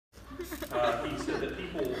he said that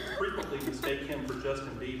people frequently mistake him for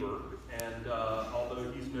Justin Bieber, and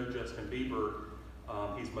although he's no Justin Bieber,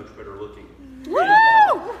 he's much better looking.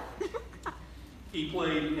 Woo! He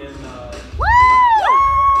played in... Woo!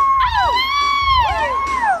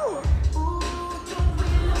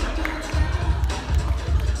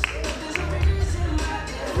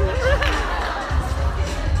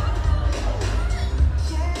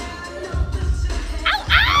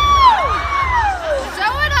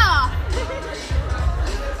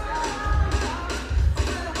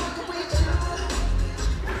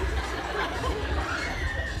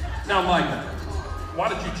 Now, Mike, why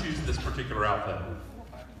did you choose this particular outfit?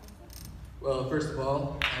 Well, first of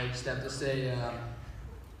all, I just have to say,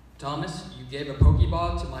 Thomas, you gave a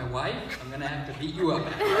Pokeball to my wife. I'm gonna have to beat you up.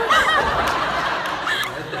 Right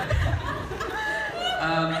there.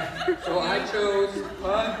 So I chose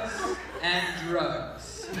pugs and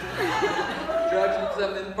drugs. Drugs because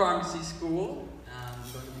I'm in pharmacy school. I'm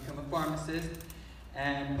going to become a pharmacist.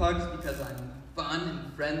 And pugs because I'm fun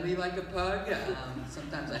and friendly like a pug.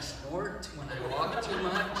 Sometimes I snort when I walk too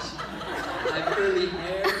much. I have curly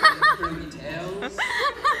hair and curly tails.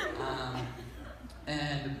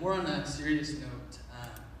 And more on a serious note,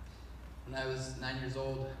 when I was 9 years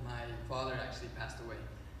old, my father actually passed away.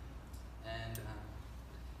 And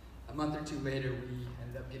a month or two later, we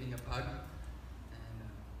ended up getting a pug.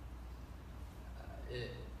 And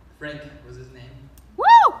Frank was his name. Woo!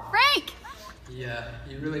 Frank! He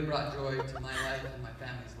really brought joy to my life and my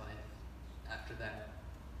family's life after that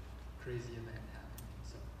crazy event happened.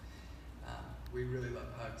 So we really love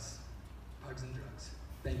pugs and drugs.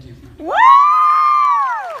 Thank you. Woo!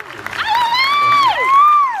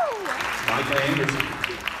 Mike Anderson.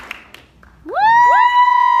 Woo!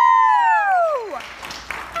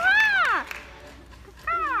 Ah!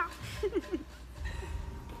 Ah!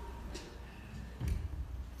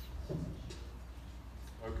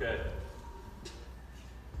 Okay.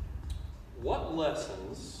 What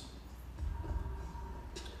lessons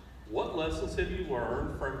have you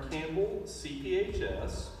learned from Campbell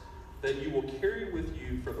CPHS that you will carry with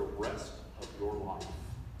you for the rest of your life?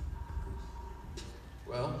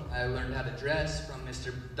 Well, I learned how to dress from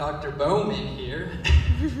Dr. Bowman here.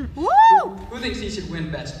 Woo! Who thinks he should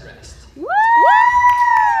win best dressed? Woo!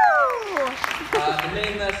 The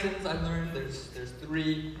main lessons I learned, there's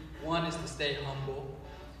three. One is to stay humble.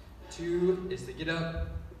 Two is to get up,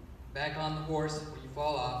 back on the horse when you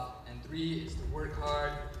fall off. And three is to work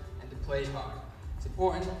hard and to play hard. It's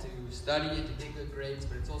important to study and to get good grades,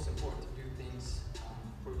 but it's also important to do things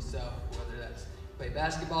for yourself, whether that's play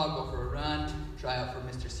basketball, go for a run, try out for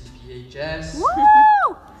Mr. CPHS,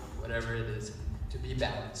 Woo! whatever it is, to be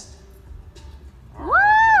balanced. Woo!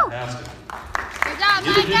 Fantastic. Good job,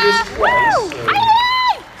 You did Micah! this twice, Woo! so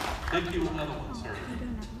Hey! pick you another one, sir.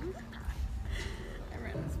 All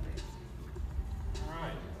right.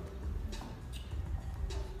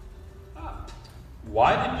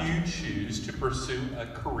 Why did you choose to pursue a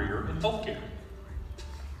career in healthcare?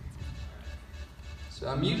 So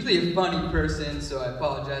I'm usually a funny person, so I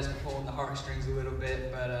apologize for pulling the heartstrings a little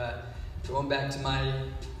bit, but going back to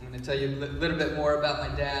I'm going to tell you a little bit more about my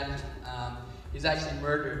dad. He was actually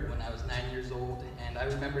murdered when I was 9 years old, and I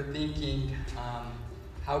remember thinking,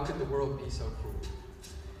 how could the world be so cruel?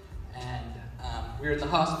 And we were in the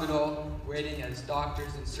hospital waiting as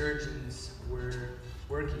doctors and surgeons were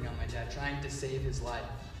working on my dad, trying to save his life.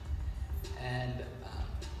 And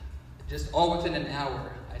just all within an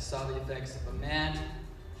hour, I saw the effects of a man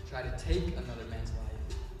try to take another man's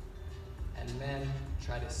life, and men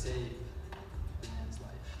try to save a man's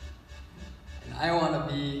life. And I want to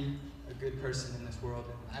be a good person in this world,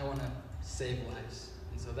 and I want to save lives.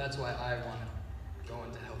 And so that's why I want to go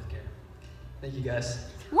into healthcare. Thank you, guys.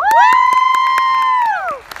 Woo!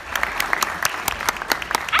 Ow,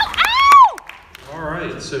 ow! All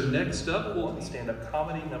right, so next up, we'll have stand-up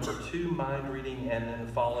comedy number 2, mind reading, and then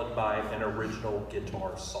followed by an original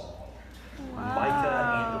guitar song. Wow.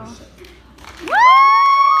 Micah Anderson. Woo!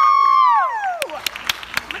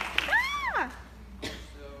 Ah!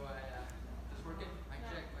 So is working? Mic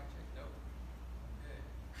check, no. Okay.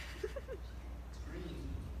 Screen.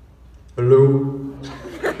 Hello.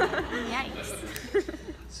 Yikes.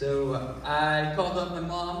 So I called up my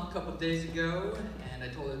mom a couple days ago, and I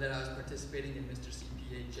told her that I was participating in Mr.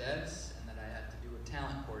 CPHS and that I had to do a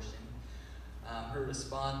talent portion. Her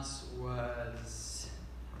response was,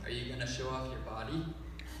 "Are you going to show off your body?"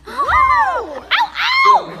 Ow! Ow,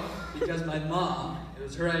 So, ow! because my mom, it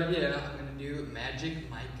was her idea, I'm going to do Magic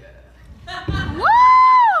Micah.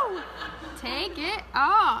 Woo! Take it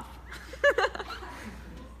off.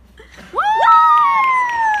 Woo!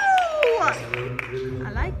 really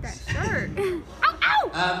I like that shirt. Ow,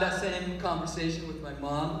 ow! That same conversation with my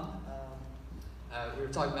mom. We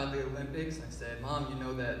were talking about the Olympics, and I said, Mom, you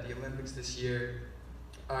know that the Olympics this year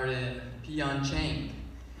are in Pyeongchang.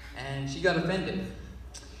 And she got offended.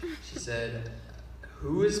 She said,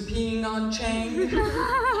 who is peeing on Chang?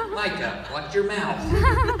 Micah, watch your mouth.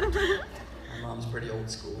 My mom's pretty old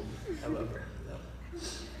school. I love her.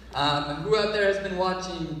 Who out there has been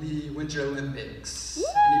watching the Winter Olympics?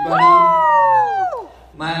 Anybody?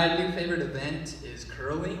 My new favorite event is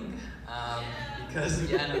curling. Because,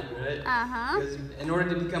 yeah, I know, right? Because in order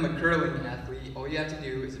to become a curling athlete, all you have to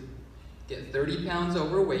do is get 30 pounds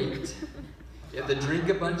overweight, you have to drink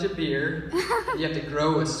a bunch of beer, and you have to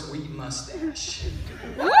grow a sweet mustache.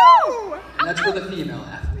 Woo! And that's for the female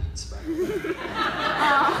athletes, by the way.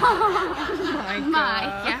 Oh my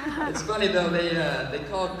God. It's funny though, they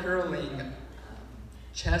call curling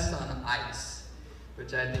chess on ice,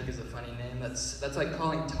 which I think is a funny name. That's like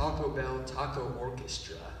calling Taco Bell Taco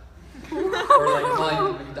Orchestra. Or like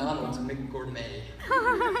calling McDonald's McGourmet.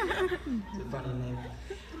 It's a funny name.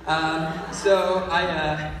 So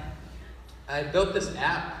I built this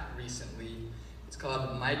app recently. It's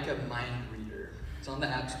called Micah Mind Reader. It's on the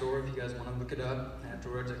App Store if you guys want to look it up.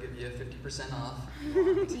 Afterwards, I'll give you 50% off.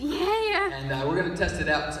 Yeah. And we're going to test it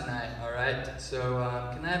out tonight, all right? So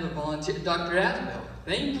can I have a volunteer? Dr. Campbell,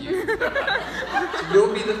 thank you. So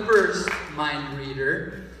you'll be the first mind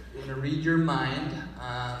reader. We're going to read your mind.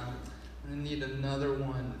 I'm going to need another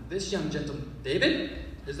one. This young gentleman, David,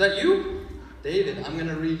 is that you? David, I'm going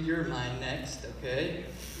to read your mind next, okay?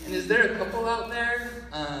 And is there a couple out there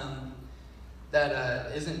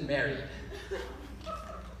that isn't married?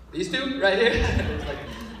 These two right here? There's like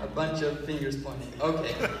a bunch of fingers pointing.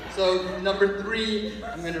 Okay, so number 3,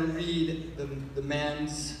 I'm going to read the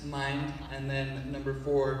man's mind, and then number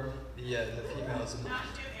 4, the female's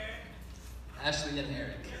mind. Ashley and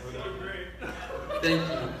Eric. Okay. Thank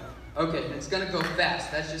you. Okay, it's going to go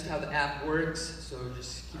fast. That's just how the app works. So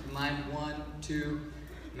just keep in mind 1, 2,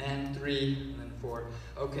 man 3, and then 4.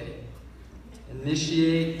 Okay.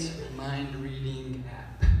 Initiate mind reading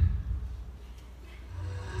app.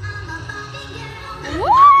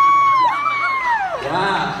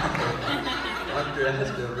 Wow. Dr.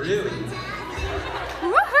 Asbel, really?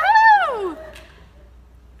 Woohoo!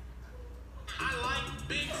 I like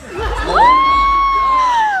big. Oh my God.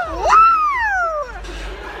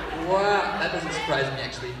 Wow, that doesn't surprise me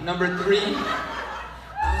actually. Number 3.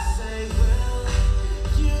 I say, well,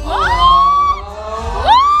 you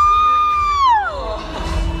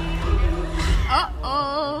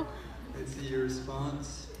Uh-oh. Let's see your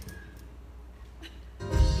response.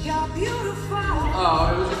 you're beautiful.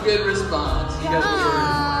 Oh, it was a good response. You guys were.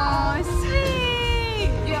 Oh,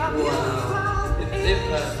 sweet. You're Wow.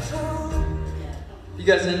 beautiful. If you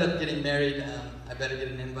guys end up getting married, I better get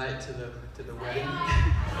an invite to the wedding.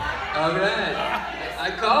 All right.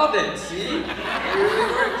 I called it. See? It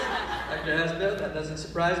really works. Dr. Asbel, that doesn't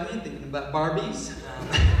surprise me. Thinking about Barbies.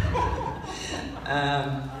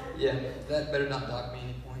 Yeah, that better not dock me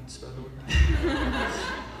any points, by the way.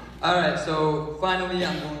 All right, so finally,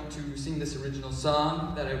 I'm going to sing this original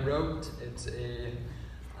song that I wrote. It's a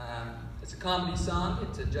comedy song.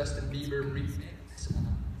 It's a Justin Bieber remix.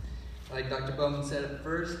 Like Dr. Bowman said at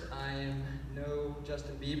first, I am no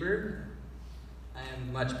Justin Bieber. I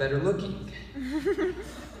am much better looking. True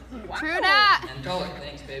that. And taller.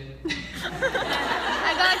 Thanks, babe.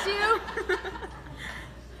 I got you.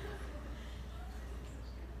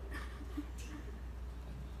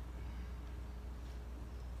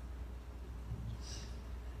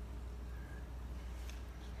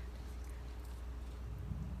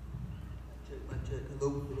 Check.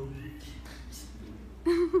 Hello.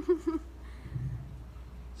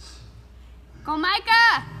 Go,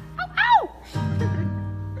 Micah. Ow, ow.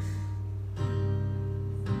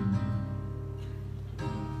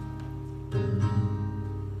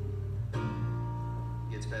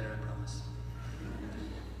 Gets better, I promise.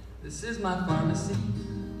 This is my pharmacy.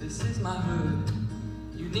 This is my hood.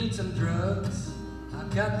 You need some drugs.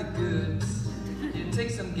 I've got the goods. You take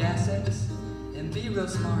some gas X and be real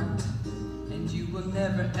smart. And you will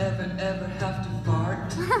never, ever, ever have to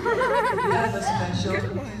fart. We have a special,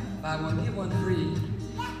 buy one, get one free.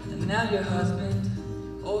 And now your husband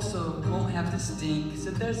also won't have to stink.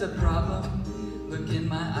 Said there's a problem, look in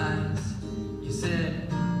my eyes. You said,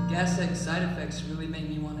 gas X side effects really make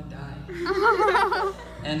me want to die.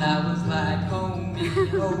 And I was like, homie,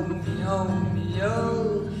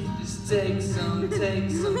 oh. Just take some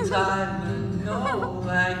Tylenol.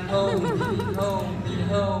 Like, homie, oh.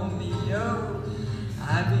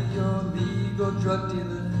 I be your legal drug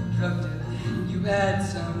dealer. You had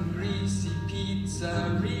some greasy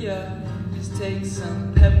pizzeria. Just take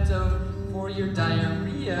some Pepto for your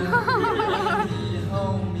diarrhea.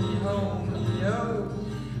 Homie, homie, oh.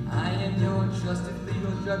 I am your trusted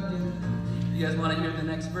legal drug dealer. You guys want to hear the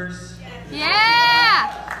next verse?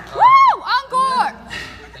 Yeah! Woo! Encore!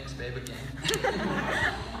 Thanks, babe, again.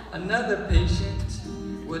 Another patient,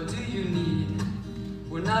 what do you need?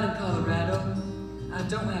 We're not in Colorado. I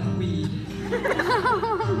don't have weed.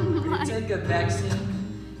 Take a vaccine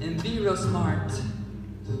and be real smart,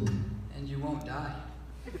 and you won't die.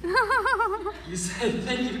 You say,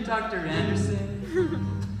 thank you, Dr. Anderson.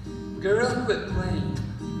 Girl, quit playing.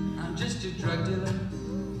 I'm just your drug dealer.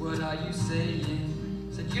 What are you saying?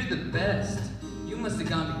 Said, you're the best. You must have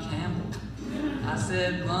gone to Campbell. I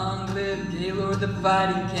said, long live Gaylord the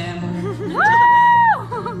fighting camel.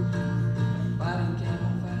 Fighting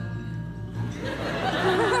camel, fighting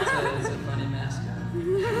camel. It's a funny mascot.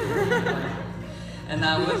 And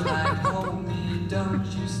I was like, homie, don't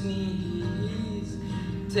you sneeze.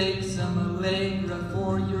 Take some Allegra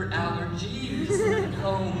for your allergies.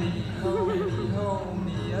 Homie, homie,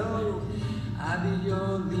 homie, oh. I be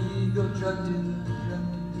your legal drug dealer.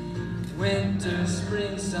 Winter,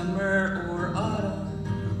 spring, summer, or autumn.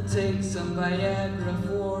 Take some Viagra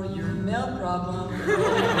for your male problem.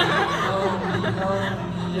 Homie,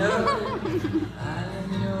 homie, oh. I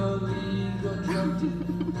am your legal drug dealer.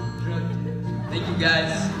 Thank you,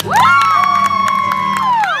 guys. Woo!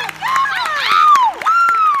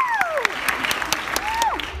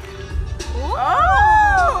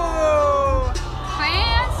 Oh!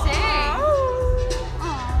 Fancy!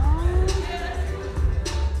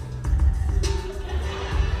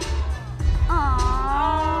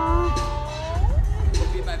 Aww. Will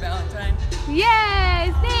you be my Valentine?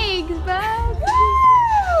 Yes, thanks, bud.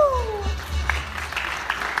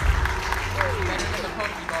 Better than the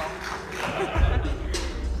Pokeball.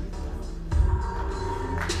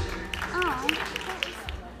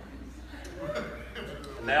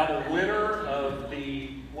 Now the winner of the,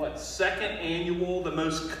 second annual, the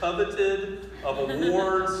most coveted of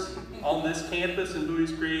awards on this campus in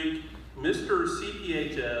Buies Creek, Mr.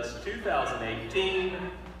 CPHS 2018,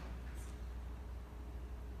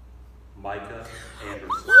 Micah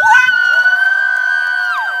Anderson.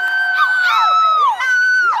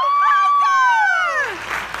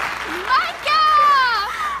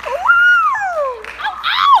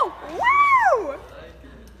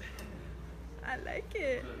 I like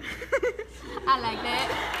it. I like that.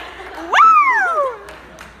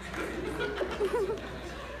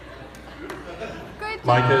 Good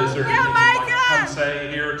Micah, is there Yeah, anything you'd like to Micah! come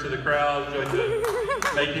say here to the crowd? Would you like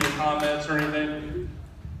to make any comments or anything?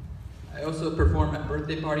 I also perform at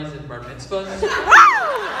birthday parties and bar mitzvahs.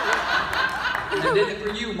 And I did it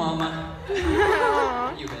for you, Mama.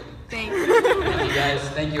 You, baby. Thanks. Thank you, guys.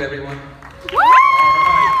 Thank you, everyone.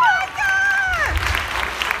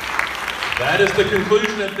 That is the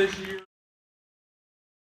conclusion of this year.